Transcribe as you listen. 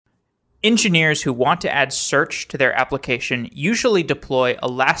Engineers who want to add search to their application usually deploy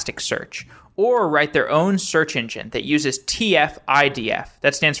Elasticsearch or write their own search engine that uses TF-IDF.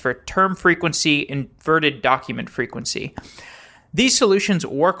 That stands for Term Frequency Inverted Document Frequency. These solutions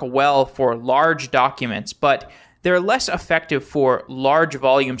work well for large documents, but they're less effective for large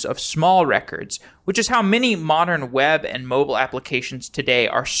volumes of small records, which is how many modern web and mobile applications today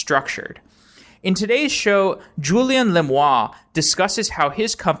are structured. In today's show, Julien Lemoine discusses how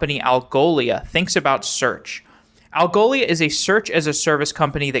his company Algolia thinks about search. Algolia is a search-as-a-service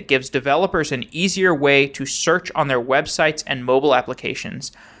company that gives developers an easier way to search on their websites and mobile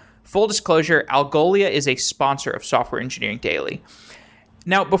applications. Full disclosure, Algolia is a sponsor of Software Engineering Daily.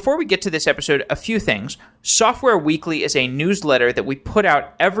 Now, before we get to this episode, a few things. Software Weekly is a newsletter that we put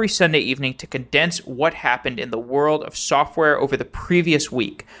out every Sunday evening to condense what happened in the world of software over the previous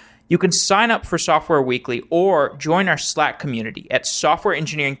week. You can sign up for Software Weekly or join our Slack community at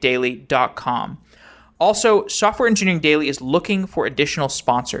softwareengineeringdaily.com. Also, Software Engineering Daily is looking for additional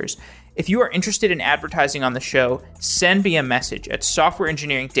sponsors. If you are interested in advertising on the show, send me a message at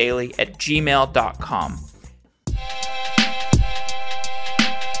softwareengineeringdaily@gmail.com.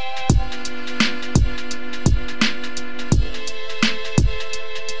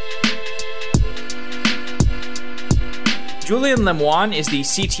 Julien Lemoine is the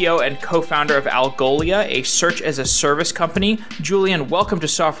CTO and co-founder of Algolia, a search-as-a-service company. Julien, welcome to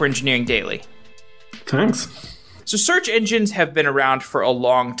Software Engineering Daily. Thanks. So search engines have been around for a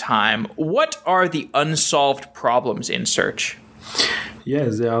long time. What are the unsolved problems in search?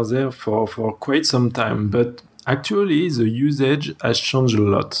 Yes, they are there for quite some time, but actually the usage has changed a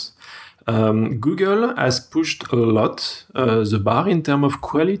lot. Google has pushed a lot the bar in terms of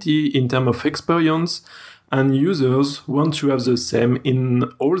quality, in terms of experience, and users want to have the same in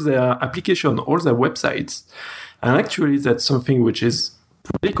all their applications, all their websites. And actually, that's something which is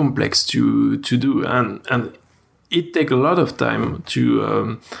pretty complex to do, and it takes a lot of time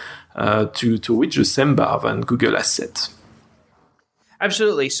to reach the same bar than Google has set.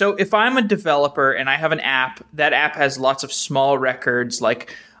 Absolutely. So if I'm a developer and I have an app, that app has lots of small records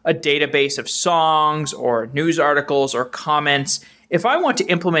like a database of songs or news articles or comments. If I want to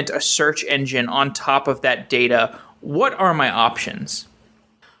implement a search engine on top of that data, what are my options?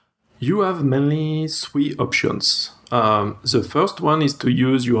 You have mainly three options. The first one is to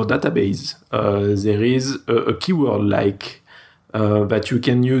use your database. There is a keyword like that you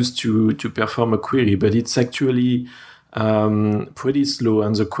can use to perform a query, but it's actually pretty slow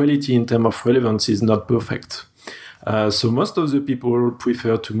and the quality in terms of relevance is not perfect. So most of the people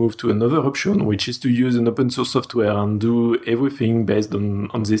prefer to move to another option, which is to use an open source software and do everything based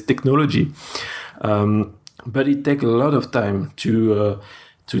on this technology. But it takes a lot of time to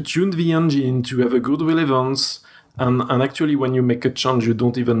tune the engine, to have a good relevance. And actually, when you make a change, you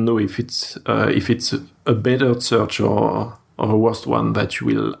don't even know if it's a better search or a worse one that you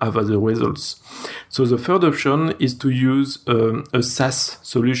will have as a results. So the third option is to use a SaaS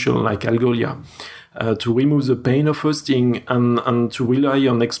solution like Algolia. To remove the pain of hosting and to rely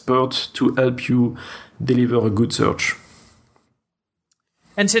on experts to help you deliver a good search.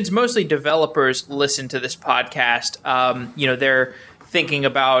 And since mostly developers listen to this podcast, they're thinking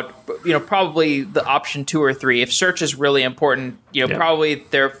about, probably the option 2 or 3. If search is really important, probably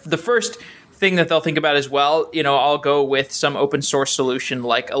they're the first thing that they'll think about as well. I'll go with some open source solution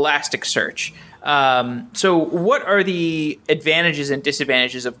like Elasticsearch. So what are the advantages and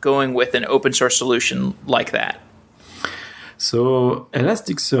disadvantages of going with an open source solution like that? So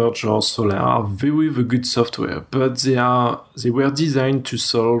Elasticsearch or Solr are very good software, but they were designed to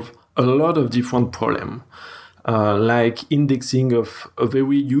solve a lot of different problems, like indexing of a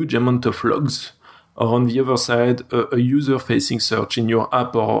very huge amount of logs, or on the other side, a user-facing search in your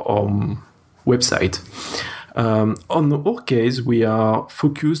app or website. On our case, we are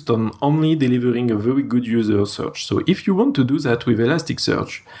focused on only delivering a very good user search. So if you want to do that with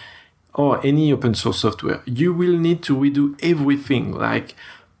Elasticsearch or any open source software, you will need to redo everything. Like,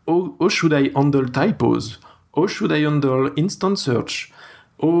 how should I handle typos? How should I handle instant search?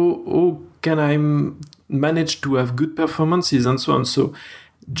 How can I manage to have good performances and so on? So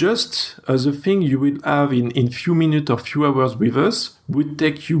just the thing you will have in few minutes or few hours with us would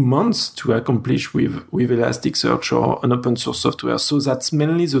take you months to accomplish with Elasticsearch or an open source software. So that's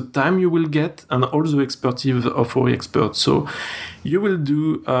mainly the time you will get and all the expertise of our experts. So you will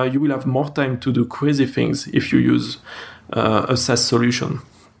have more time to do crazy things if you use a SaaS solution.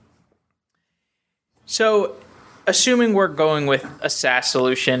 So assuming we're going with a SaaS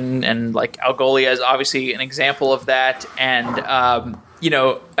solution, and like Algolia is obviously an example of that, and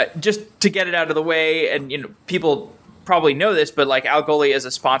just to get it out of the way, and people probably know this, but like Algolia is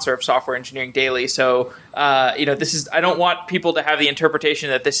a sponsor of Software Engineering Daily. So, this is, I don't want people to have the interpretation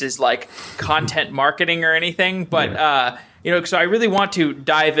that this is like content marketing or anything, but, so I really want to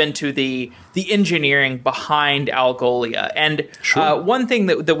dive into the engineering behind Algolia. And one thing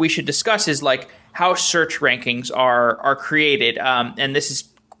that we should discuss is like how search rankings are created. And this is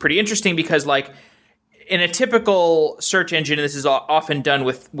pretty interesting because like in a typical search engine, this is often done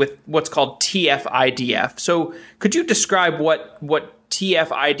with what's called TF-IDF. So could you describe what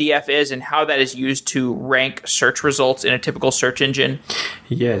TF-IDF is and how that is used to rank search results in a typical search engine?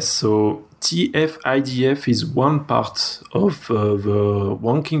 Yes, so TF-IDF is one part of the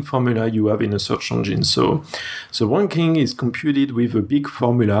ranking formula you have in a search engine. So the ranking is computed with a big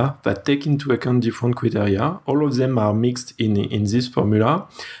formula that take into account different criteria. All of them are mixed in this formula,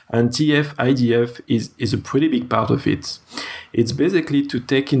 and TF-IDF is a pretty big part of it. It's basically to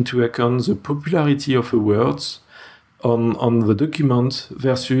take into account the popularity of a word on the document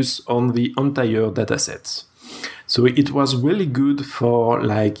versus on the entire dataset. So it was really good for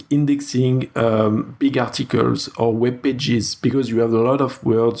like indexing big articles or web pages because you have a lot of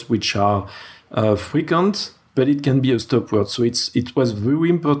words which are frequent, but it can be a stop word. So it was very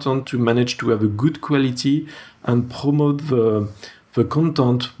important to manage to have a good quality and promote the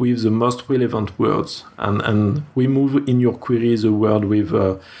content with the most relevant words and remove in your query the word with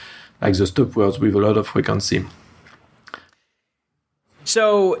like the stop words with a lot of frequency.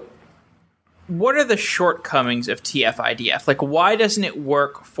 So what are the shortcomings of TF-IDF? Like, why doesn't it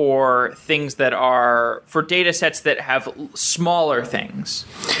work for things that are, for data sets that have smaller things?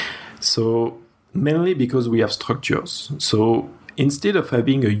 So mainly because we have structures. So instead of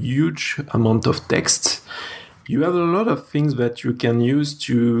having a huge amount of text, you have a lot of things that you can use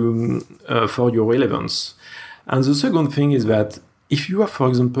to for your relevance. And the second thing is that if you have, for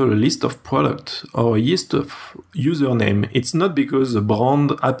example, a list of products or a list of username, it's not because the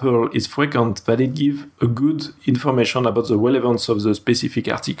brand Apple is frequent that it gives a good information about the relevance of the specific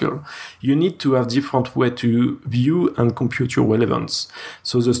article. You need to have different way to view and compute your relevance.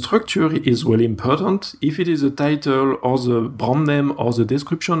 So the structure is really important. If it is a title or the brand name or the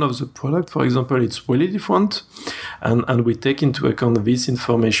description of the product, for example, it's really different. And we take into account this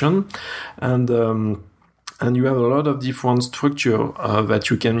information. And you have a lot of different structure that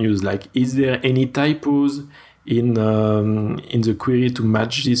you can use. Like, is there any typos in the query to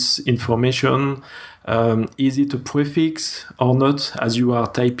match this information? Is it a prefix or not? As you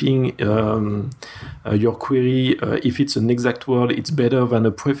are typing your query, if it's an exact word, it's better than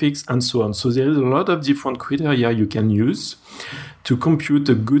a prefix, and so on. So there is a lot of different criteria you can use to compute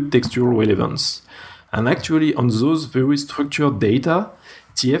a good textual relevance. And actually, on those very structured data,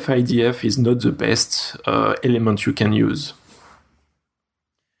 TF-IDF is not the best element you can use.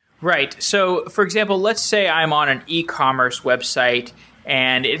 Right. So, for example, let's say I'm on an e-commerce website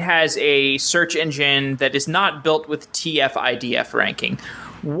and it has a search engine that is not built with TF-IDF ranking.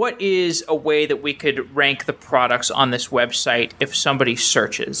 What is a way that we could rank the products on this website if somebody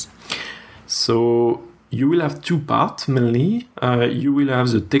searches? So you will have two parts mainly. You will have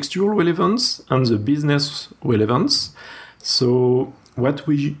the textual relevance and the business relevance. So what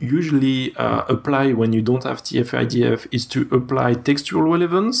we usually apply when you don't have TF-IDF is to apply textual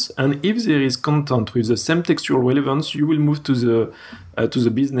relevance. And if there is content with the same textual relevance, you will move to the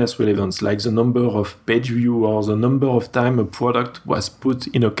business relevance, like the number of page view or the number of time a product was put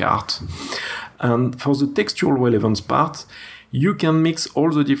in a cart. And for the textual relevance part, you can mix all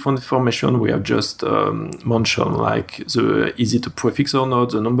the different information we have just mentioned, like is it a prefix or not,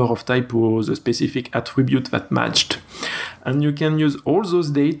 the number of typos, the specific attribute that matched. And you can use all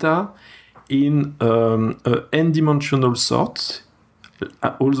those data in an n-dimensional sort,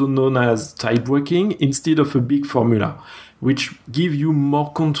 also known as type breaking, instead of a big formula, which give you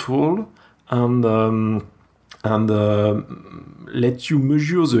more control and let you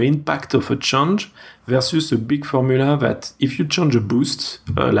measure the impact of a change versus a big formula that if you change a boost,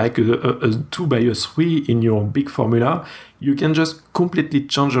 like a 2 by a 3 in your big formula, you can just completely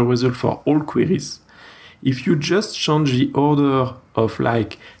change the result for all queries. If you just change the order of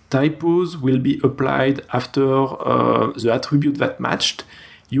like typos will be applied after the attribute that matched,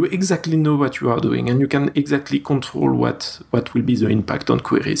 you exactly know what you are doing and you can exactly control what will be the impact on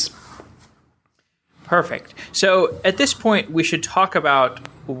queries. Perfect. So at this point, we should talk about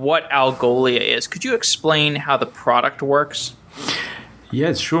what Algolia is. Could you explain how the product works?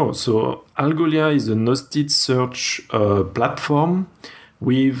 Yes, sure. So Algolia is a hosted search platform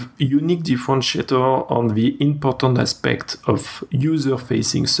with unique differentiator on the important aspect of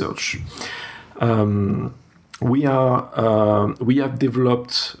user-facing search. we have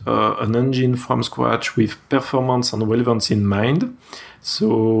developed an engine from scratch with performance and relevance in mind.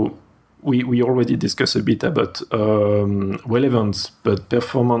 So we already discussed a bit about relevance, but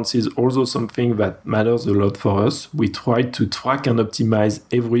performance is also something that matters a lot for us. We try to track and optimize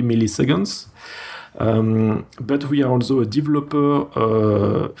every milliseconds. But we are also a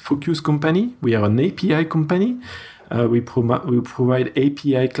developer focused company. We are an API company. We provide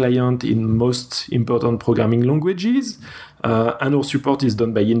API client in most important programming languages, and our support is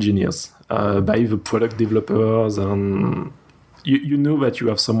done by engineers, by the product developers, and you know that you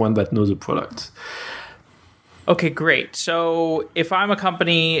have someone that knows the product. Okay, great. So if I'm a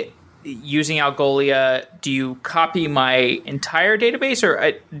company using Algolia, do you copy my entire database,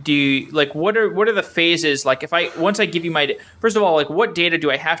 or do you what are the phases? Like once I give you first of all, what data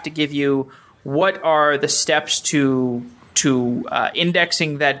do I have to give you? What are the steps to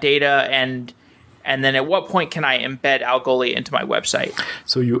indexing that data, and then at what point can I embed Algolia into my website?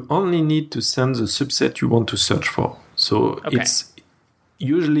 So you only need to send the subset you want to search for. So It's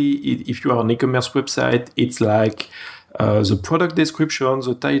usually, if you are an e-commerce website, it's like the product description,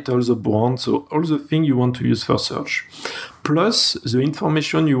 the title, the brand, so all the things you want to use for search, plus the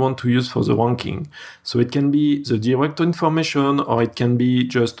information you want to use for the ranking. So it can be the direct information, or it can be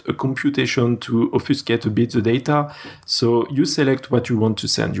just a computation to obfuscate a bit the data. So you select what you want to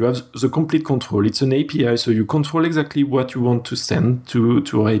send. You have the complete control. It's an API, so you control exactly what you want to send to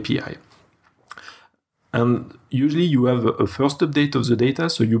our API. And usually you have a first update of the data,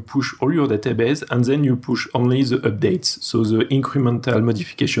 so you push all your database, and then you push only the updates, so the incremental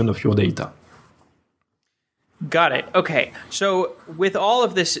modification of your data. Got it. Okay. So with all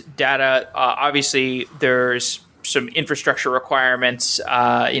of this data, obviously there's some infrastructure requirements,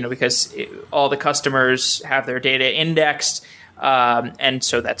 because all the customers have their data indexed, and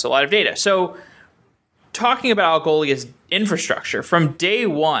so that's a lot of data. So talking about Algolia's infrastructure, from day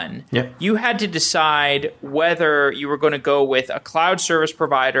one, you had to decide whether you were going to go with a cloud service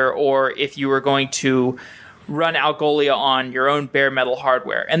provider or if you were going to run Algolia on your own bare metal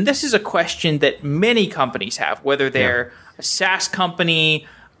hardware. And this is a question that many companies have, whether they're a SaaS company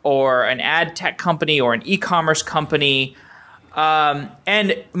or an ad tech company or an e-commerce company.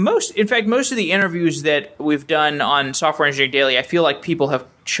 And most of the interviews that we've done on Software Engineering Daily, I feel like people have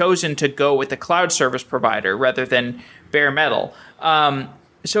chosen to go with a cloud service provider rather than bare metal.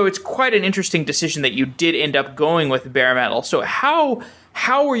 So it's quite an interesting decision that you did end up going with bare metal. So how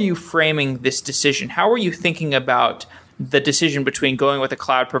are you framing this decision? How are you thinking about the decision between going with a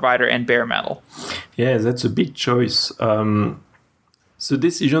cloud provider and bare metal? Yeah, that's a big choice. The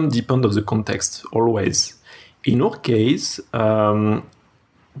decision depends on the context, always. In our case,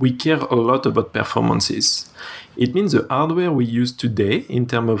 we care a lot about performances. It means the hardware we use today in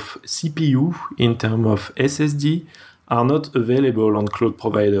terms of CPU, in terms of SSD, are not available on cloud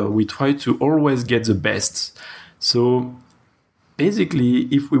provider. We try to always get the best. So basically,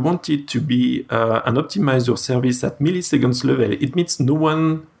 if we wanted to be and optimize your service at milliseconds level, it means no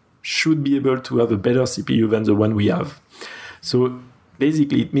one should be able to have a better CPU than the one we have. So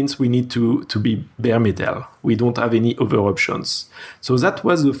basically, it means we need to be bare metal. We don't have any other options. So that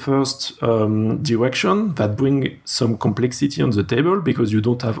was the first direction that bring some complexity on the table, because you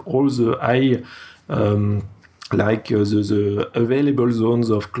don't have all the high, the available zones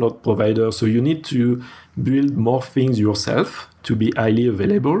of cloud providers. So you need to build more things yourself to be highly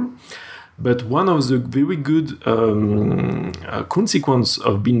available. But one of the very good consequence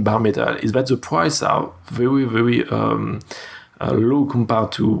of being bare metal is that the price are very, very low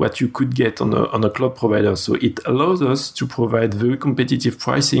compared to what you could get on a cloud provider. So it allows us to provide very competitive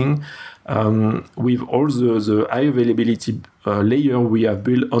pricing with all the high availability layer we have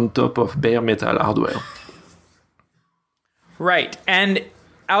built on top of bare metal hardware. Right. And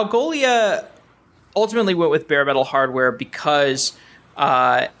Algolia ultimately went with bare metal hardware because,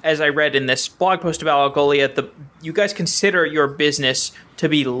 as I read in this blog post about Algolia, you guys consider your business to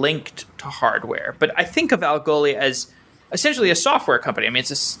be linked to hardware. But I think of Algolia as essentially a software company. I mean, it's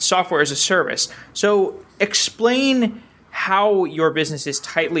a software as a service. So explain how your business is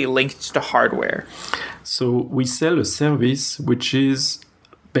tightly linked to hardware. So we sell a service which is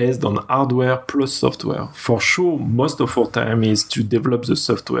based on hardware plus software. For sure, most of our time is to develop the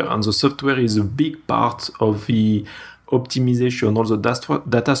software, and the software is a big part of the optimization, all the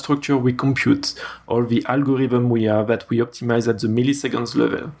data structure we compute, all the algorithm we have that we optimize at the milliseconds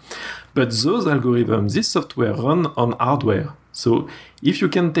level. But those algorithms, this software run on hardware. So if you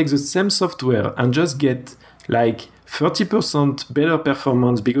can take the same software and just get like 30% better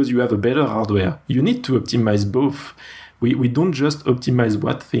performance because you have a better hardware, you need to optimize both. We don't just optimize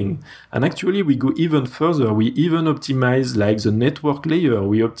one thing. And actually, we go even further. We even optimize like the network layer.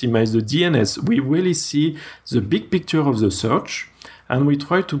 We optimize the DNS. We really see the big picture of the search. And we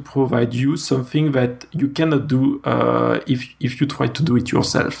try to provide you something that you cannot do if you try to do it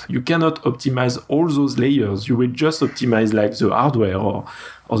yourself. You cannot optimize all those layers. You will just optimize like the hardware or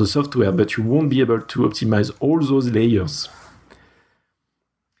the software, but you won't be able to optimize all those layers.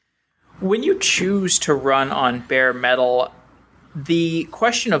 When you choose to run on bare metal, the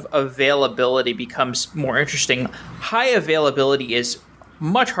question of availability becomes more interesting. High availability is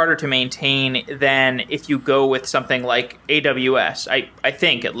much harder to maintain than if you go with something like AWS. I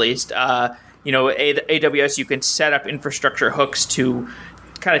think, at least. AWS, you can set up infrastructure hooks to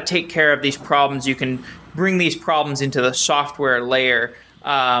kind of take care of these problems. You can bring these problems into the software layer.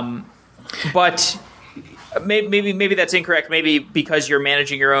 But maybe that's incorrect. Maybe because you're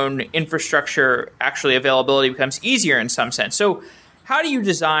managing your own infrastructure, actually availability becomes easier in some sense. So how do you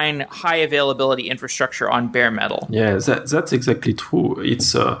design high availability infrastructure on bare metal? Yeah, that's exactly true.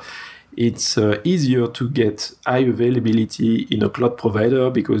 It's easier to get high availability in a cloud provider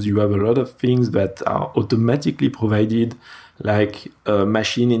because you have a lot of things that are automatically provided, like a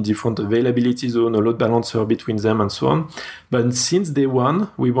machine in different availability zone, a load balancer between them, and so on. But since day one,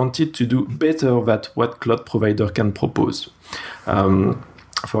 we wanted to do better than what cloud provider can propose.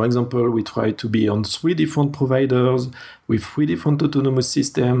 For example, we try to be on 3 different providers with 3 different autonomous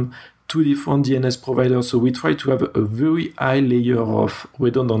systems, 2 different DNS providers. So we try to have a very high layer of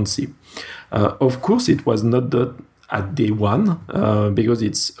redundancy. Of course, it was not done at day one because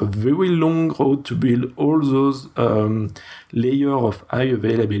it's a very long road to build all those layers of high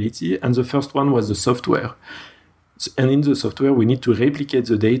availability. And the first one was the software. And in the software, we need to replicate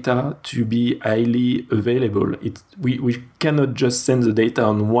the data to be highly available. We cannot just send the data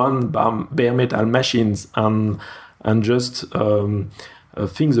on one bare metal machines and just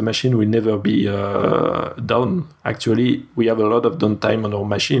think the machine will never be down. Actually, we have a lot of downtime on our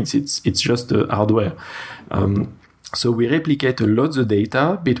machines. It's just the hardware. So we replicate a lot of the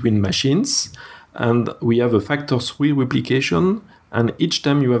data between machines, and we have a factor 3 replication. And each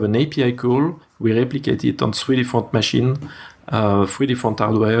time you have an API call, we replicate it on 3 different machines, 3 different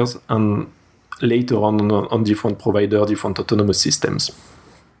hardwares, and later on different providers, different autonomous systems.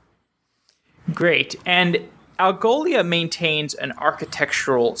 Great. And Algolia maintains an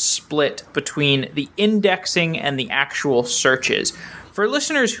architectural split between the indexing and the actual searches. For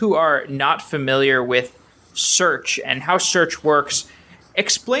listeners who are not familiar with search and how search works,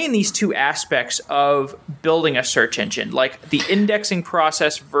 explain these 2 aspects of building a search engine, like the indexing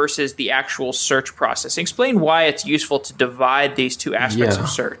process versus the actual search process. Explain why it's useful to divide these 2 aspects of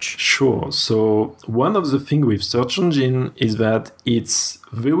search. Sure. So one of the things with search engine is that it's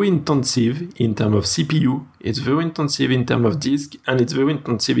very intensive in terms of CPU, it's very intensive in terms of disk, and it's very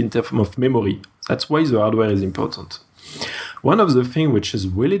intensive in terms of memory. That's why the hardware is important. One of the things which is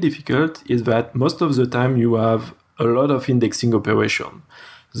really difficult is that most of the time you have a lot of indexing operation.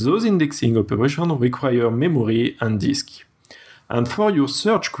 Those indexing operations require memory and disk. And for your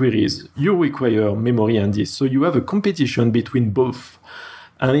search queries, you require memory and disk. So you have a competition between both.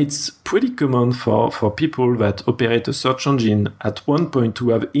 And it's pretty common for people that operate a search engine at one point to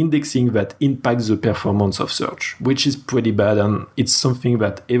have indexing that impacts the performance of search, which is pretty bad, and it's something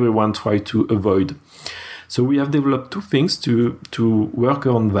that everyone tries to avoid. So we have developed 2 things to work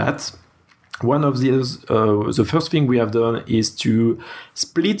on that. One of these, the first thing we have done is to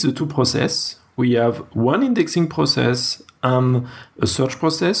split the 2 processes. We have one indexing process and a search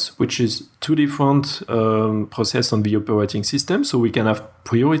process, which is 2 different processes on the operating system. So we can have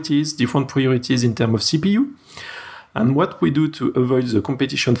different priorities in terms of CPU. And what we do to avoid the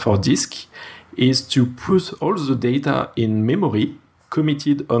competition for disk is to put all the data in memory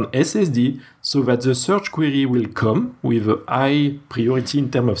committed on SSD so that the search query will come with a high priority in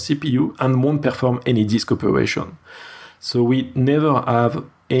terms of CPU and won't perform any disk operation. So we never have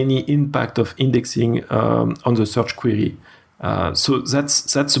any impact of indexing on the search query. So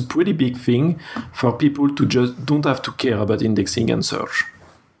that's a pretty big thing for people to just don't have to care about indexing and search.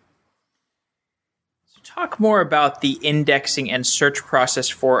 Talk more about the indexing and search process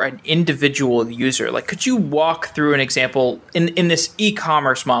for an individual user. Like, could you walk through an example in this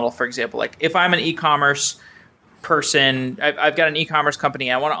e-commerce model, for example? Like, if I'm an e-commerce person, I've got an e-commerce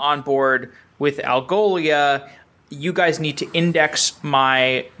company, I want to onboard with Algolia. You guys need to index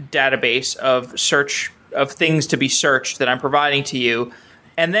my database of things to be searched that I'm providing to you.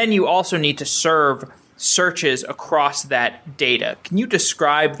 And then you also need to serve searches across that data. Can you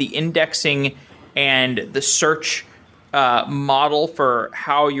describe the indexing and the search model for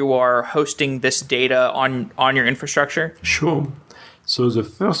how you are hosting this data on your infrastructure? Sure. So the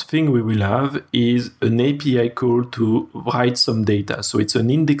first thing we will have is an API call to write some data. So it's an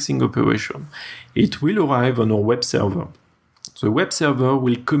indexing operation. It will arrive on our web server. The web server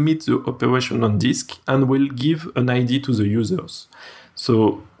will commit the operation on disk and will give an ID to the users.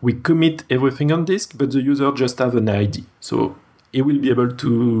 So we commit everything on disk, but the user just have an ID. So he will be able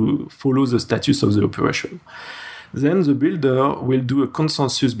to follow the status of the operation. Then the builder will do a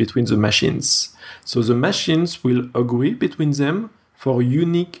consensus between the machines. So the machines will agree between them for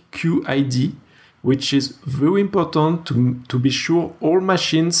unique QID, which is very important to be sure all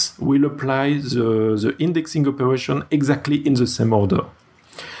machines will apply the indexing operation exactly in the same order.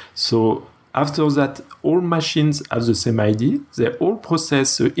 So after that, all machines have the same ID. They all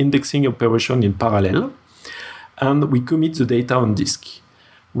process the indexing operation in parallel, and we commit the data on disk.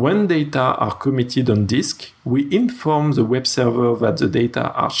 When data are committed on disk, we inform the web server that the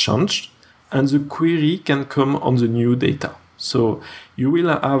data are changed, and the query can come on the new data. So you will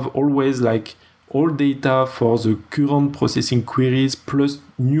have always like all data for the current processing queries plus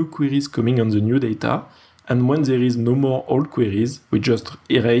new queries coming on the new data. And when there is no more old queries, we just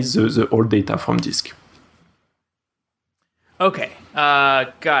erase the old data from disk. Okay,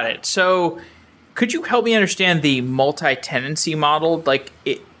 got it. So could you help me understand the multi-tenancy model? Like,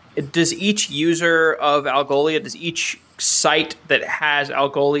 does each user of Algolia, does each site that has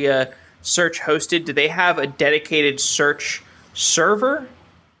Algolia search hosted, do they have a dedicated search server?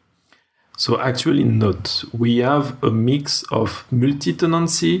 So actually not. We have a mix of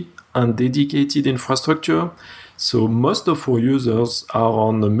multi-tenancy and dedicated infrastructure. So most of our users are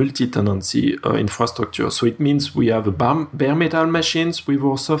on a multi-tenancy infrastructure. So it means we have a bare metal machines with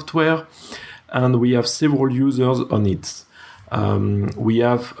our software, and we have several users on it. We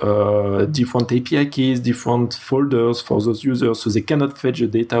have different API keys, different folders for those users, so they cannot fetch the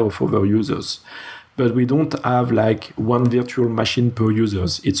data of other users. But we don't have like one virtual machine per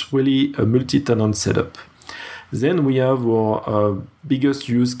users. It's really a multi-tenant setup. Then we have our biggest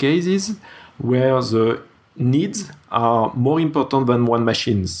use cases where the needs are more important than one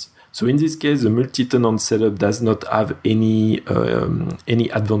machines. So in this case, the multi-tenant setup does not have any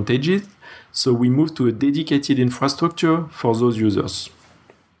advantages. So we move to a dedicated infrastructure for those users.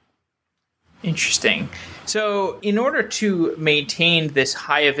 Interesting. So in order to maintain this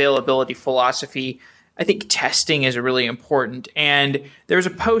high availability philosophy, I think testing is really important. And there's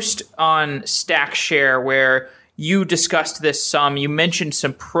a post on StackShare where you discussed this some. You mentioned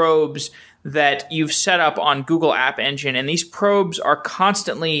some probes that you've set up on Google App Engine, and these probes are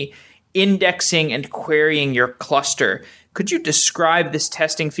constantly indexing and querying your cluster. Could you describe this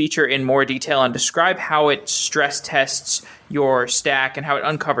testing feature in more detail and describe how it stress tests your stack and how it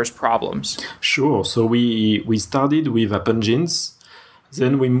uncovers problems? Sure. So we started with App Engines.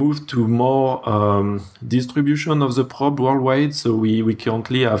 Then we moved to more distribution of the probe worldwide. So we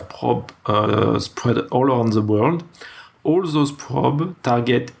currently have probe spread all around the world. All those probes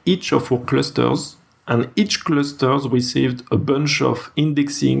target each of our clusters, and each cluster received a bunch of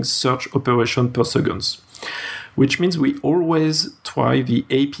indexing search operation per second, which means we always try the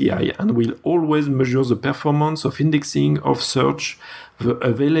API and we'll always measure the performance of indexing, of search, the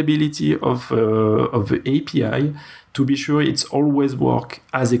availability of the API to be sure it's always work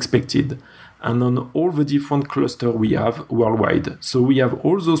as expected, and on all the different clusters we have worldwide. So we have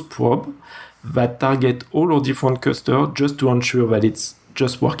all those probes that target all our different clusters just to ensure that it's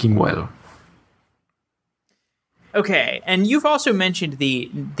just working well. Okay, and you've also mentioned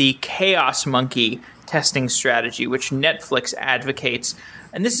the Chaos Monkey testing strategy, which Netflix advocates.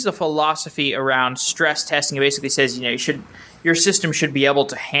 And this is a philosophy around stress testing. It basically says, your system should be able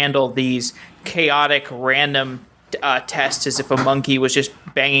to handle these chaotic, random tests as if a monkey was just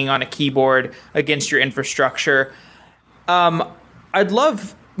banging on a keyboard against your infrastructure. I'd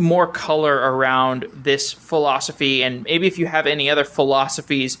love more color around this philosophy, and maybe if you have any other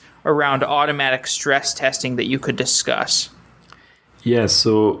philosophies around automatic stress testing that you could discuss. Yes,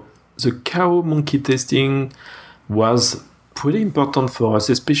 so the cow monkey testing was pretty important for us,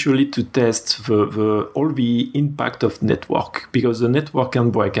 especially to test all the impact of network, because the network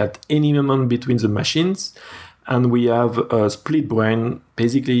can break at any moment between the machines, and we have a split brain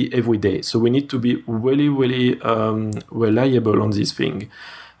basically every day. So we need to be really, really reliable on this thing.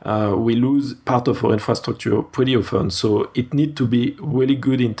 We lose part of our infrastructure pretty often, so it needs to be really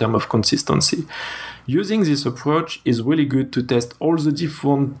good in terms of consistency. Using this approach is really good to test all the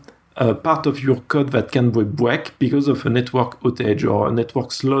different a part of your code that can break because of a network outage or a network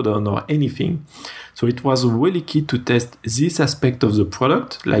slowdown or anything. So it was really key to test this aspect of the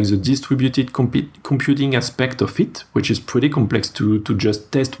product, like the distributed computing aspect of it, which is pretty complex to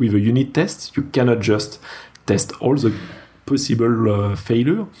just test with a unit test. You cannot just test all the possible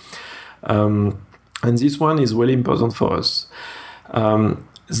failure. And this one is really important for us.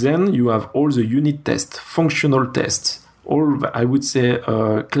 Then you have all the unit tests, functional tests, all, I would say,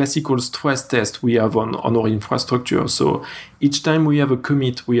 classical stress tests we have on our infrastructure. So each time we have a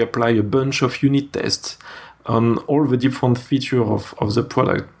commit, we apply a bunch of unit tests on all the different features of the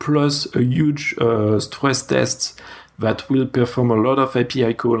product, plus a huge stress test that will perform a lot of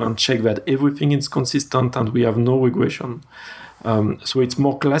API call and check that everything is consistent and we have no regression. So it's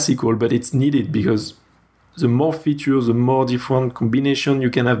more classical, but it's needed because the more features, the more different combination you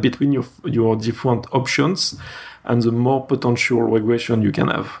can have between your different options, and the more potential regression you can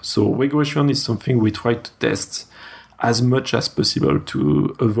have. So regression is something we try to test as much as possible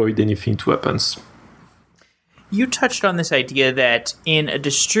to avoid anything to happen. You touched on this idea that in a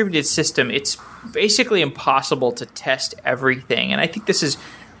distributed system, it's basically impossible to test everything. And I think this is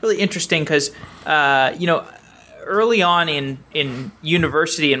really interesting because, early on in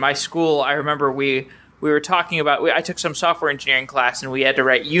university in my school, I remember we were talking about, I took some software engineering class and we had to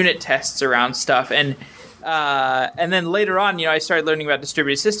write unit tests around stuff. And then later on, I started learning about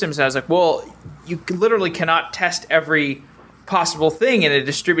distributed systems, and I was like, well, you literally cannot test every possible thing in a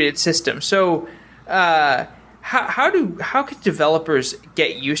distributed system. So how can developers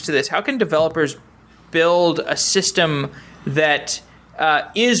get used to this? How can developers build a system that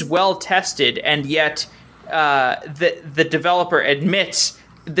is well tested and yet the developer admits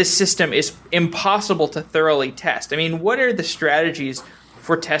this system is impossible to thoroughly test? I mean, what are the strategies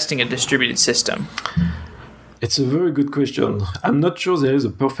for testing a distributed system? It's a very good question. I'm not sure there is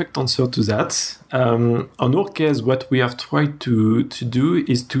a perfect answer to that. On our case, what we have tried to do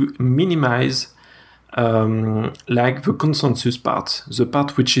is to minimize the consensus part, the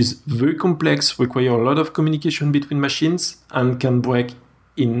part which is very complex, require a lot of communication between machines, and can break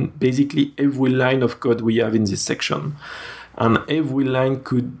in basically every line of code we have in this section. And every line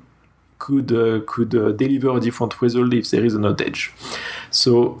could deliver a different result if there is an outage.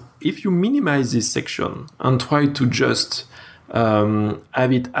 So if you minimize this section and try to just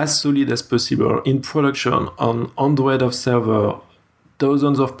have it as solid as possible in production on hundreds of servers,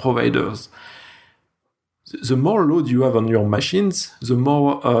 thousands of providers, the more load you have on your machines, the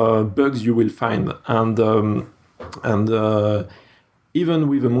more bugs you will find. And even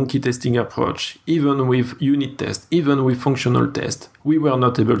with a monkey testing approach, even with unit tests, even with functional tests, we were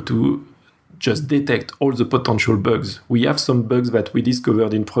not able to just detect all the potential bugs. We have some bugs that we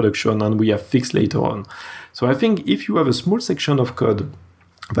discovered in production and we have fixed later on. So I think if you have a small section of code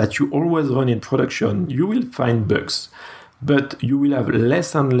that you always run in production, you will find bugs. But you will have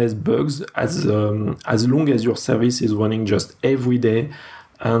less and less bugs as long as your service is running just every day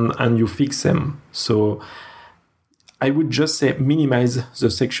and you fix them. So I would just say minimize the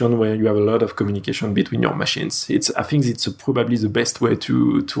section where you have a lot of communication between your machines. I think it's probably the best way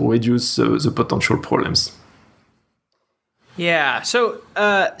to reduce the potential problems. Yeah. So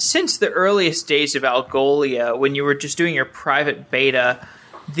since the earliest days of Algolia, when you were just doing your private beta,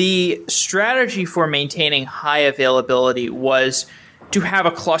 the strategy for maintaining high availability was to have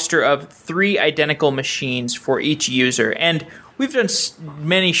a cluster of 3 identical machines for each user. And we've done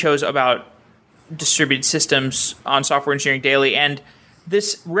many shows about distributed systems on Software Engineering Daily, and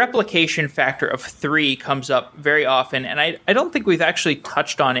this replication factor of 3 comes up very often, and I don't think we've actually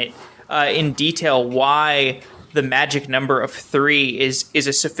touched on it in detail, why the magic number of 3 is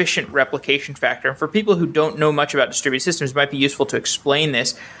a sufficient replication factor. And for people who don't know much about distributed systems, it might be useful to explain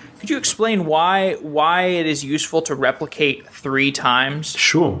this. Could you explain why it is useful to replicate 3 times?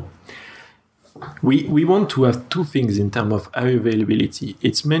 Sure. We want to have 2 things in terms of high availability.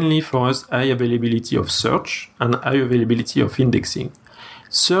 It's mainly for us high availability of search and high availability of indexing.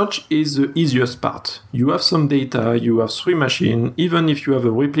 Search is the easiest part. You have some data, you have 3 machines. Even if you have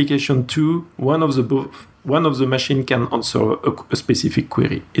a replication 2, one of the machine can answer a specific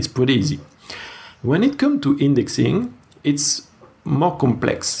query. It's pretty easy. When it comes to indexing, it's more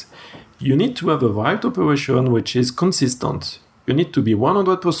complex. You need to have a write operation which is consistent. You need to be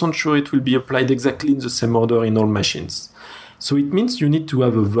 100% sure it will be applied exactly in the same order in all machines. So it means you need to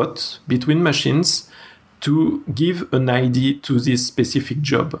have a vote between machines to give an ID to this specific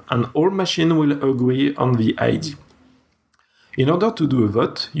job, and all machines will agree on the ID. In order to do a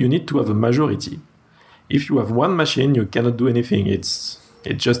vote, you need to have a majority. If you have 1 machine, you cannot do anything. It's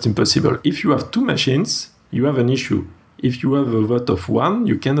just impossible. If you have 2 machines, you have an issue. If you have a vote of 1,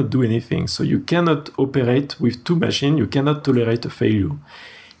 you cannot do anything. So you cannot operate with 2 machines. You cannot tolerate a failure.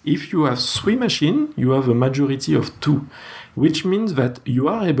 If you have 3 machines, you have a majority of 2, which means that you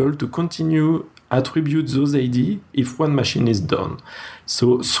are able to continue attribute those ID if 1 machine is down.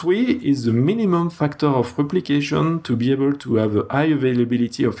 So 3 is the minimum factor of replication to be able to have a high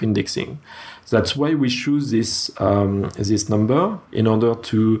availability of indexing. That's why we choose this number in order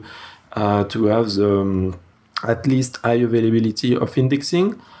to have the at least high availability of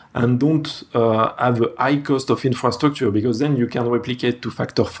indexing, and don't have a high cost of infrastructure, because then you can replicate to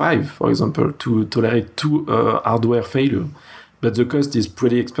factor 5, for example, to tolerate 2 hardware failure. But the cost is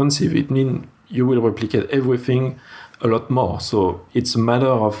pretty expensive. It means you will replicate everything a lot more. So it's a matter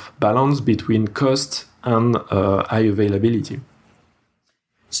of balance between cost and high availability.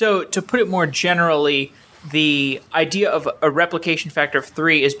 So to put it more generally, the idea of a replication factor of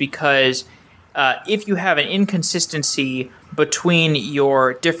 3 is because if you have an inconsistency between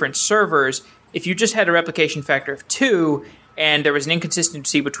your different servers, if you just had a replication factor of 2 and there was an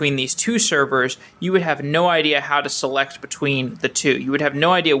inconsistency between these 2 servers, you would have no idea how to select between the 2. You would have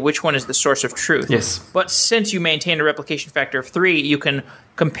no idea which one is the source of truth. Yes. But since you maintain a replication factor of 3, you can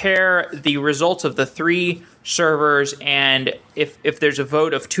compare the results of the 3 servers, and if there's a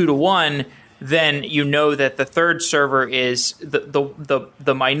vote of 2 to 1, then you know that the third server is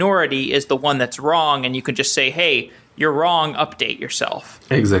the minority is the one that's wrong, and you can just say, hey, you're wrong, update yourself.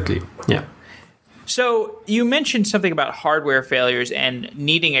 Exactly, yeah. So you mentioned something about hardware failures and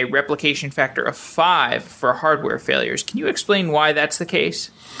needing a replication factor of 5 for hardware failures. Can you explain why that's the case?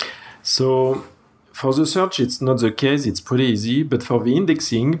 So for the search, it's not the case. It's pretty easy. But for the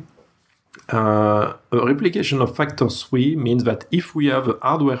indexing, a replication of factor 3 means that if we have a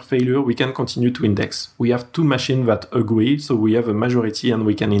hardware failure, we can continue to index. We have 2 machines that agree, so we have a majority and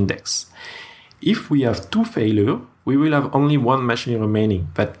we can index. If we have 2 failures, we will have only 1 machine remaining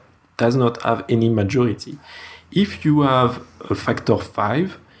that does not have any majority. If you have a factor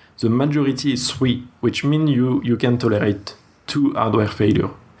 5, the majority is 3, which means you can tolerate 2 hardware failure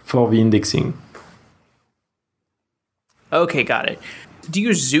for the indexing. Okay, got it. Do you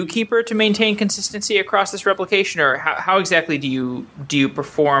use Zookeeper to maintain consistency across this replication, or how exactly do you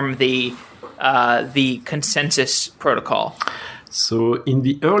perform the consensus protocol? So in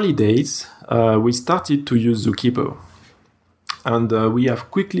the early days, we started to use Zookeeper. And we have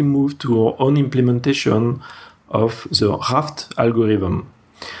quickly moved to our own implementation of the Raft algorithm.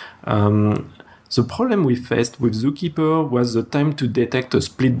 The problem we faced with Zookeeper was the time to detect a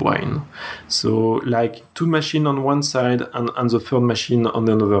split brain. So like 2 machines on one side and the third machine on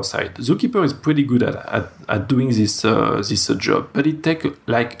the other side. Zookeeper is pretty good at doing this job, but it takes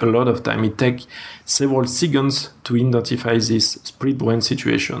like a lot of time. It takes several seconds to identify this split brain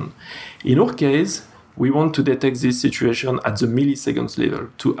situation. In our case, we want to detect this situation at the milliseconds level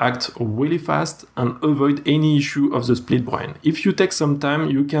to act really fast and avoid any issue of the split brain. If you take some time,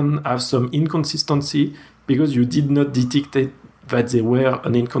 you can have some inconsistency because you did not detect that there were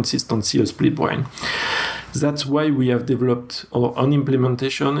an inconsistency, a split brain. That's why we have developed our own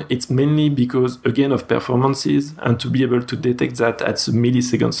implementation. It's mainly because, again, of performances and to be able to detect that at the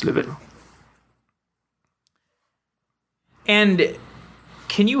milliseconds level. And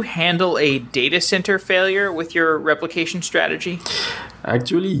can you handle a data center failure with your replication strategy?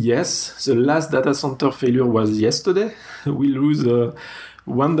 Actually, yes. The last data center failure was yesterday. We lose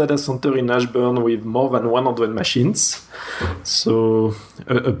one data center in Ashburn with more than 100 machines. So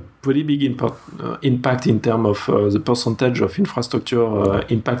a pretty big impact in terms of the percentage of infrastructure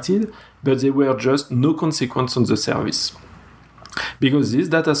impacted, but there were just no consequence on the service. Because this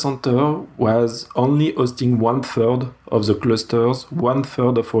data center was only hosting 1/3 of the clusters,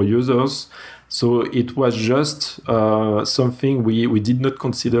 1/3 of our users. So it was just something we did not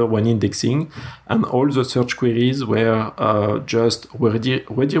consider when indexing. And all the search queries were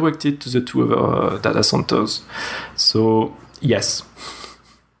redirected to the 2 other data centers. So, yes.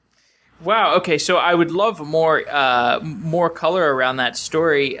 Wow. Okay. So I would love more color around that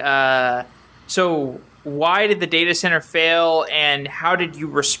story. So why did the data center fail, and how did you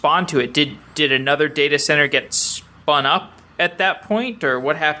respond to it? Did another data center get spun up at that point, or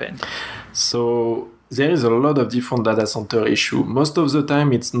what happened? So there is a lot of different data center issue. Most of the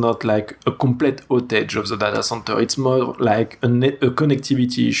time, it's not like a complete outage of the data center. It's more like a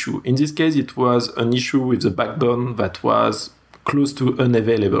connectivity issue. In this case, it was an issue with the backbone that was close to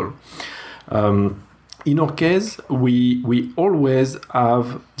unavailable. In our case, we always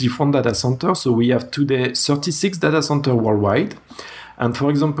have different data centers. So we have today 36 data centers worldwide. And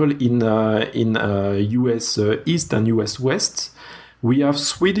for example, in US East and US West, we have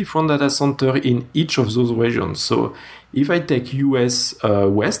 3 different data centers in each of those regions. So if I take US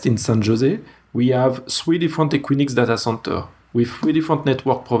West in San Jose, we have 3 different Equinix data centers with 3 different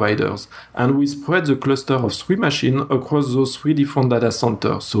network providers. And we spread the cluster of 3 machines across those 3 different data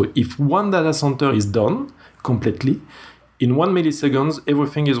centers. So if one data center is done completely, in 1 millisecond,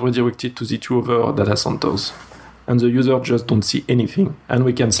 everything is redirected to the 2 other data centers. And the user just don't see anything, and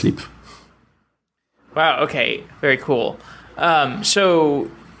we can sleep. Wow, okay, very cool. So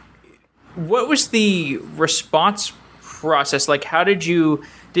what was the response process? Like, how did you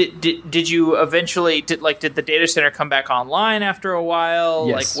eventually did the data center come back online after a while?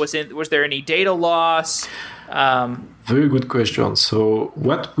 Yes. Like, was there any data loss? Very good question. So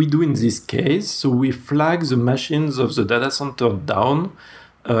what we do in this case, so we flag the machines of the data center down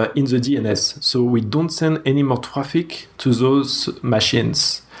in the DNS. So we don't send any more traffic to those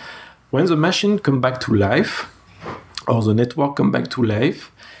machines. When the machine come back to life, or the network come back to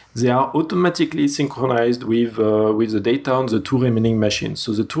life, they are automatically synchronized with the data on the 2 remaining machines.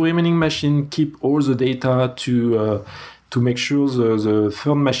 So the 2 remaining machines keep all the data to make sure the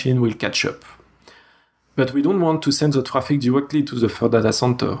third machine will catch up. But we don't want to send the traffic directly to the third data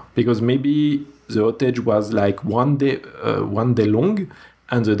center because maybe the outage was like one day long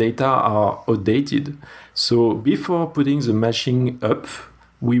and the data are outdated. So before putting the machine up,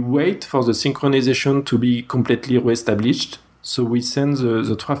 we wait for the synchronization to be completely reestablished. So we send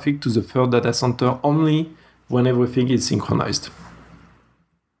the traffic to the third data center only when everything is synchronized.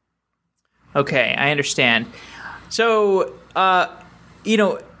 Okay, I understand. So,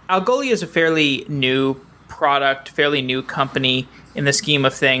 Algolia is a fairly new product, fairly new company in the scheme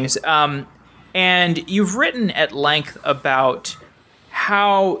of things. And you've written at length about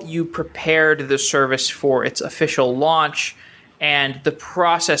how you prepared the service for its official launch and the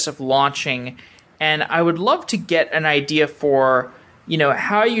process of launching. And I would love to get an idea for,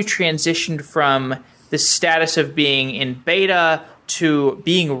 how you transitioned from the status of being in beta to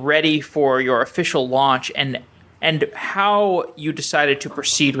being ready for your official launch and how you decided to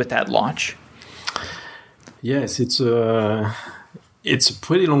proceed with that launch. Yes, it's a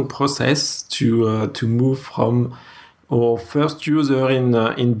pretty long process to move from our first user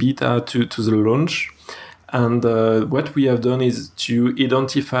in beta to the launch. And what we have done is to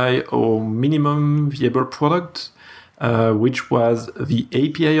identify our minimum viable product, which was the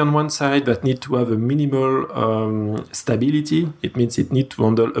API on one side that need to have a minimal stability. It means it needs to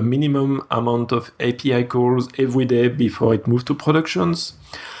handle a minimum amount of API calls every day before it moves to productions,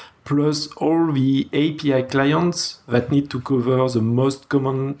 plus all the API clients that need to cover the most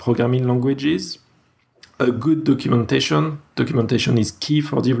common programming languages. A good documentation. Documentation is key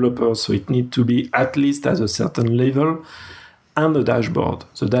for developers, so it needs to be at least at a certain level. And a dashboard.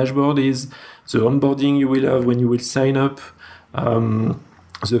 The dashboard is the onboarding you will have when you will sign up,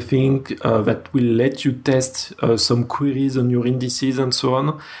 the thing that will let you test some queries on your indices and so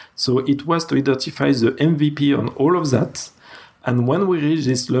on. So it was to identify the MVP on all of that. And when we reached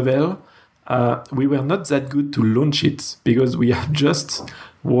this level, we were not that good to launch it because we have just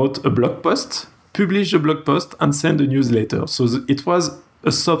wrote a blog post, published a blog post, and sent a newsletter. So it was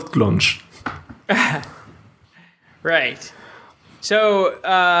a soft launch. Right.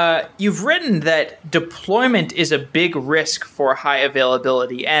 So you've written that deployment is a big risk for high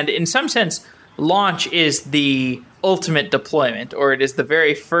availability. And in some sense, launch is the ultimate deployment, or it is the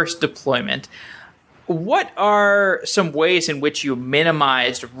very first deployment. What are some ways in which you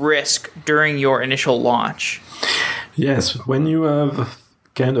minimized risk during your initial launch? Yes, when you have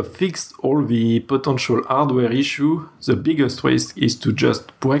kind of fixed all the potential hardware issue, the biggest risk is to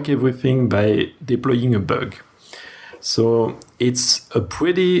just break everything by deploying a bug. So it's a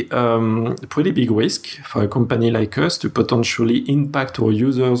pretty big risk for a company like us to potentially impact our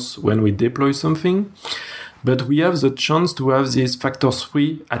users when we deploy something. But we have the chance to have this factor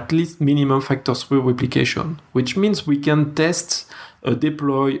 3, at least minimum factor 3 replication, which means we can test a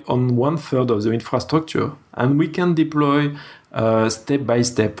deploy on 1/3 of the infrastructure, and we can deploy step by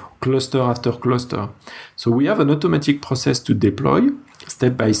step, cluster after cluster. So we have an automatic process to deploy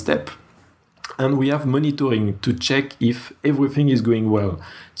step by step. And we have monitoring to check if everything is going well.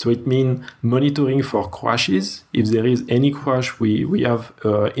 So it means monitoring for crashes. If there is any crash, we have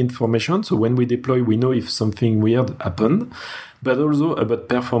information. So when we deploy, we know if something weird happened, but also about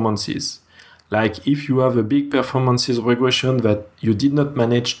performances. Like if you have a big performances regression that you did not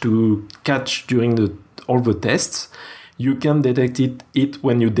manage to catch during all the tests, you can detect it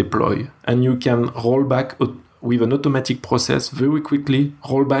when you deploy. And you can roll back with an automatic process very quickly.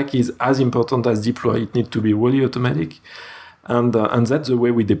 Rollback is as important as deploy. It needs to be really automatic. and that's the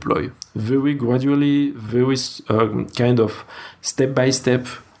way we deploy. Very gradually, very kind of step by step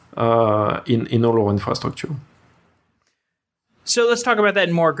in all our infrastructure. So let's talk about that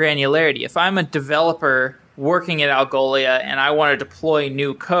in more granularity. If I'm a developer working at Algolia and I want to deploy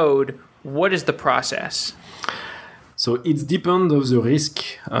new code, what is the process? So it depends on the risk.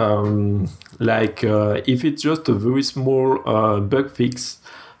 If it's just a very small bug fix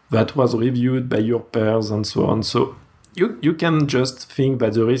that was reviewed by your peers and so on, so you can just think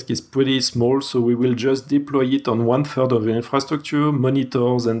that the risk is pretty small, so we will just deploy it on 1/3 of the infrastructure,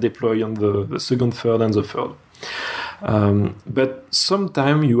 monitors, and deploy on the second third and the third. But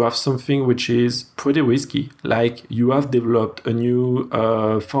sometimes you have something which is pretty risky, like you have developed a new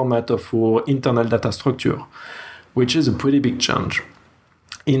format of your internal data structure, which is a pretty big change.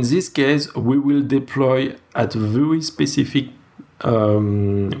 In this case, we will deploy at a very specific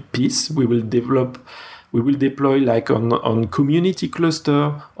piece. We will deploy like on community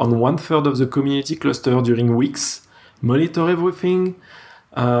cluster, on 1/3 of the community cluster during weeks, monitor everything,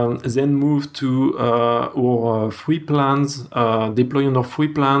 then move to our free plans, deploy on our free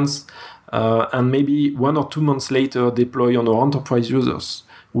plans, and maybe 1 or 2 months later deploy on our enterprise users.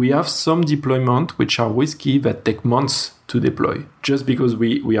 We have some deployment which are risky that take months to deploy, just because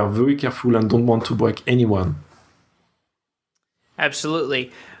we are very careful and don't want to break anyone.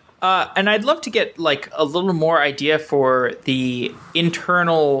 Absolutely. And I'd love to get like a little more idea for the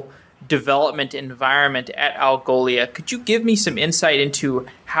internal development environment at Algolia. Could you give me some insight into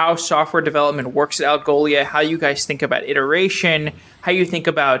how software development works at Algolia, how you guys think about iteration, how you think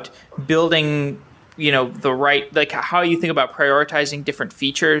about building, how you think about prioritizing different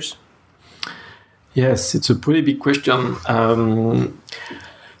features? Yes, it's a pretty big question.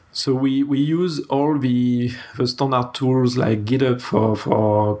 So we use all the standard tools like GitHub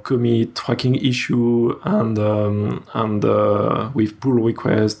for commit, tracking issue, and with pull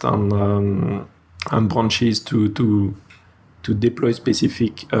request and branches to deploy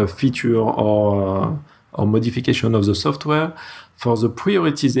specific feature or modification of the software. For the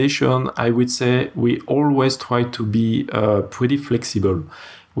prioritization, I would say we always try to be pretty flexible.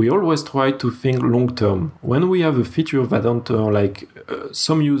 We always try to think long term. When we have a feature that enter, like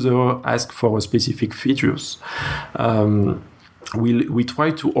some user ask for specific features, we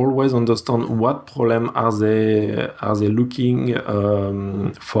try to always understand what problem are they looking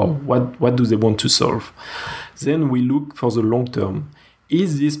for. What do they want to solve? Then we look for the long term.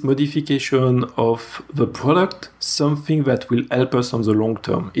 Is this modification of the product something that will help us on the long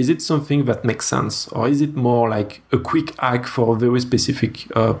term? Is it something that makes sense? Or is it more like a quick hack for a very specific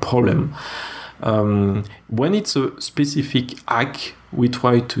problem? When it's a specific hack, we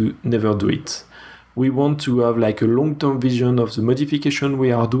try to never do it. We want to have like a long-term vision of the modification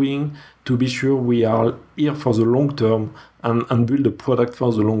we are doing to be sure we are here for the long term and build a product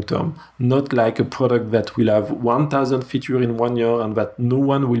for the long term. Not like a product that will have 1,000 features in 1 year and that no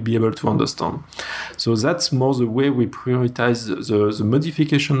one will be able to understand. So that's more the way we prioritize the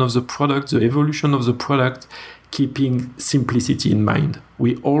modification of the product, the evolution of the product, keeping simplicity in mind.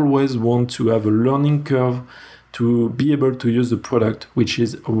 We always want to have a learning curve to be able to use the product, which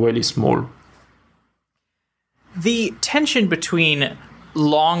is really small. The tension between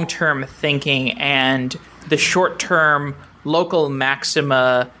long-term thinking and the short-term local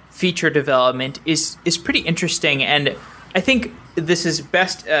maxima feature development is pretty interesting, and I think this is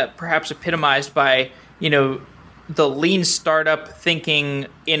best perhaps epitomized by the lean startup thinking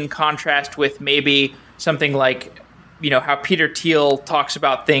in contrast with maybe something like how Peter Thiel talks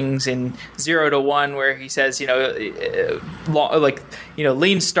about things in 0 to 1, where he says,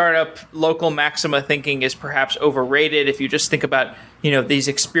 lean startup, local maxima thinking is perhaps overrated. If you just think about,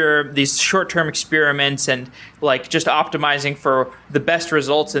 these short-term experiments and like just optimizing for the best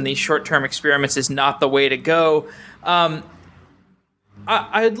results in these short-term experiments is not the way to go.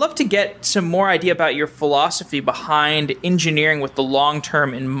 I'd love to get some more idea about your philosophy behind engineering with the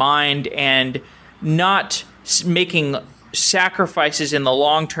long-term in mind and not making sacrifices in the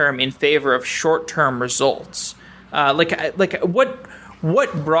long term in favor of short-term results.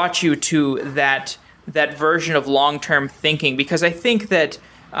 What brought you to that version of long-term thinking? Because I think that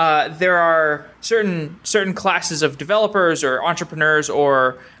there are certain classes of developers or entrepreneurs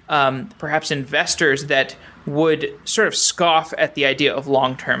or perhaps investors that would sort of scoff at the idea of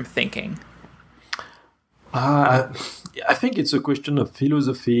long-term thinking. I think it's a question of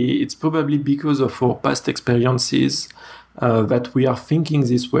philosophy. It's probably because of our past experiences that we are thinking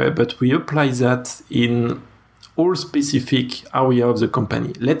this way, but we apply that in all specific areas of the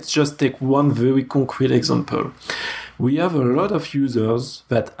company. Let's just take one very concrete example. we have a lot of users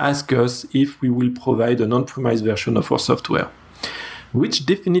that ask us if we will provide an on-premise version of our software, which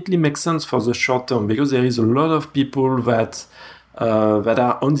definitely makes sense for the short term because there is a lot of people that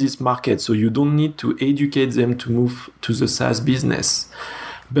are on this market, so you don't need to educate them to move to the SaaS business.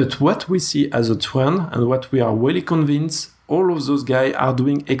 But what we see as a trend and what we are really convinced, all of those guys are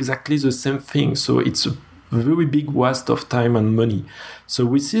doing exactly the same thing. So it's a very big waste of time and money. So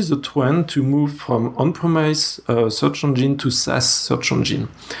we see the trend to move from on-premise search engine to SaaS search engine.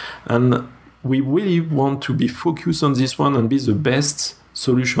 And we really want to be focused on this one and be the best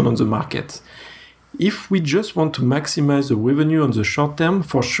solution on the market. If we just want to maximize the revenue on the short term,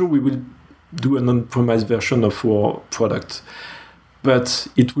 for sure we will do an on-premise version of our product. But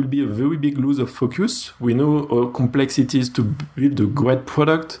it will be a very big loss of focus. We know how complexity is to build a great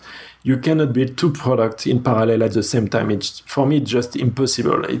product. You cannot build two products in parallel at the same time. For me, it's just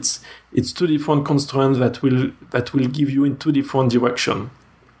impossible. It's two different constraints that will give you in two different directions.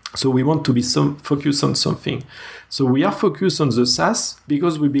 So we want to be focused on something. So we are focused on the SaaS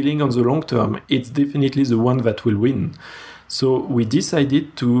because we believe on the long term, it's definitely the one that will win. So we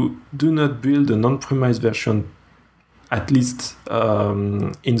decided to do not build an on-premise version, at least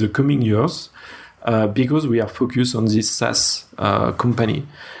in the coming years, because we are focused on this SaaS company.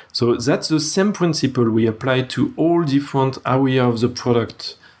 So that's the same principle we apply to all different areas of the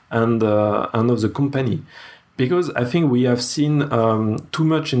product and of the company. Because I think we have seen too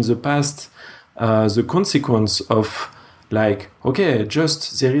much in the past the consequence of okay,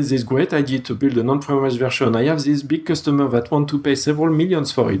 just there is this great idea to build an on-premise version. I have this big customer that want to pay several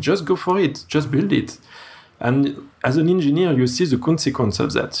millions for it. Just go for it. Just build it. And as an engineer, you see the consequence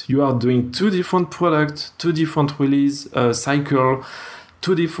of that. You are doing two different products, two different release cycle,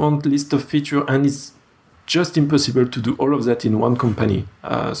 two different list of features, and it's just impossible to do all of that in one company.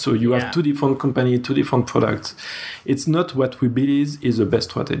 So you have two different companies, two different products. It's not what we believe is the best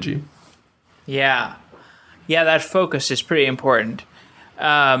strategy. Yeah, that focus is pretty important.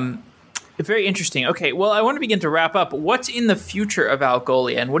 Very interesting. Okay, well, I want to begin to wrap up. What's in the future of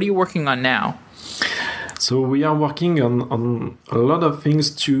Algolia, and what are you working on now? So we are working on a lot of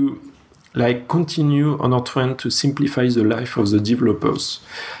things to continue on our trend to simplify the life of the developers.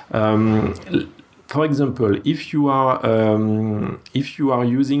 For example, if you are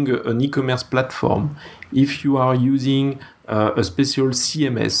using an e-commerce platform, if you are using a special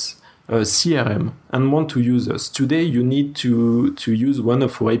CMS, CRM, and want to use us, today you need to use one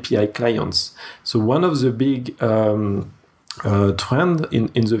of our API clients. So one of the big trend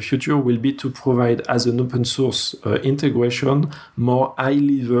in the future will be to provide as an open source integration more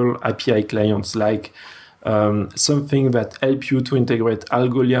high-level API clients, like something that help you to integrate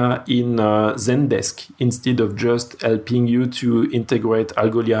Algolia in Zendesk instead of just helping you to integrate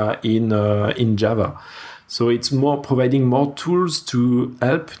Algolia in Java. So it's more providing more tools to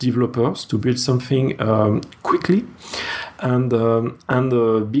help developers to build something quickly, and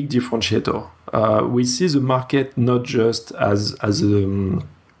a big differentiator. We see the market not just as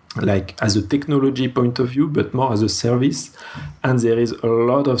a technology point of view, but more as a service. And there is a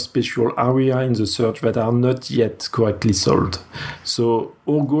lot of special area in the search that are not yet correctly solved. So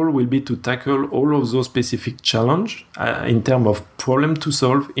our goal will be to tackle all of those specific challenges in terms of problem to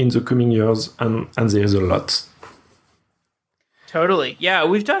solve in the coming years, and there is a lot. Totally. Yeah,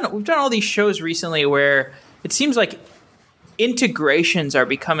 we've done all these shows recently where it seems like integrations are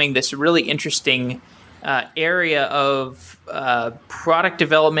becoming this really interesting area of product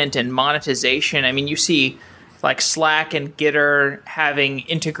development and monetization. I mean, you see like Slack and Gitter having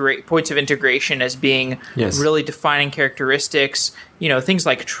points of integration as being really defining characteristics. You know, things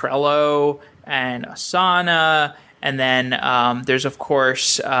like Trello and Asana, and then there's of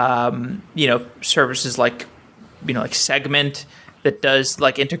course services like Segment that does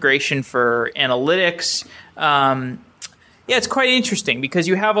like integration for analytics. It's quite interesting because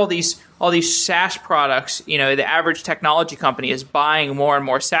you have all these SaaS products. You know, the average technology company is buying more and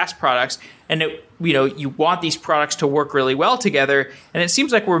more SaaS products, and you want these products to work really well together. And it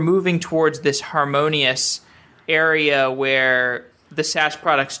seems like we're moving towards this harmonious area where the SaaS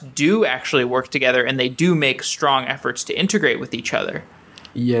products do actually work together and they do make strong efforts to integrate with each other.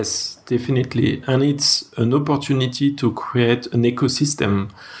 Yes, definitely. And it's an opportunity to create an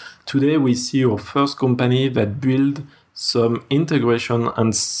ecosystem. Today we see our first company that build some integration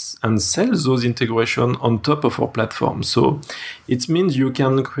and sell those integration on top of our platform. So it means you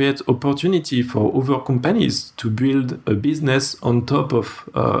can create opportunity for other companies to build a business on top of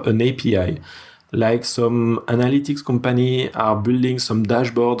an API. Like some analytics company are building some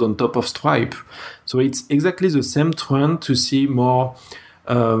dashboard on top of Stripe. So it's exactly the same trend to see more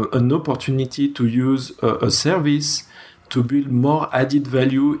an opportunity to use a service to build more added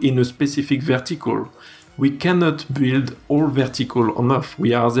value in a specific vertical. We cannot build all vertical enough.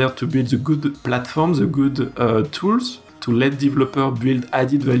 We are there to build the good platforms, the good tools to let developers build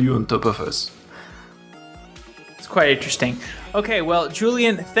added value on top of us. It's quite interesting. Okay, well,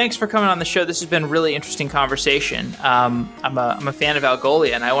 Julien, thanks for coming on the show. This has been a really interesting conversation. I'm a fan of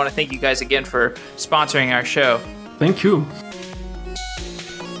Algolia, and I want to thank you guys again for sponsoring our show. Thank you.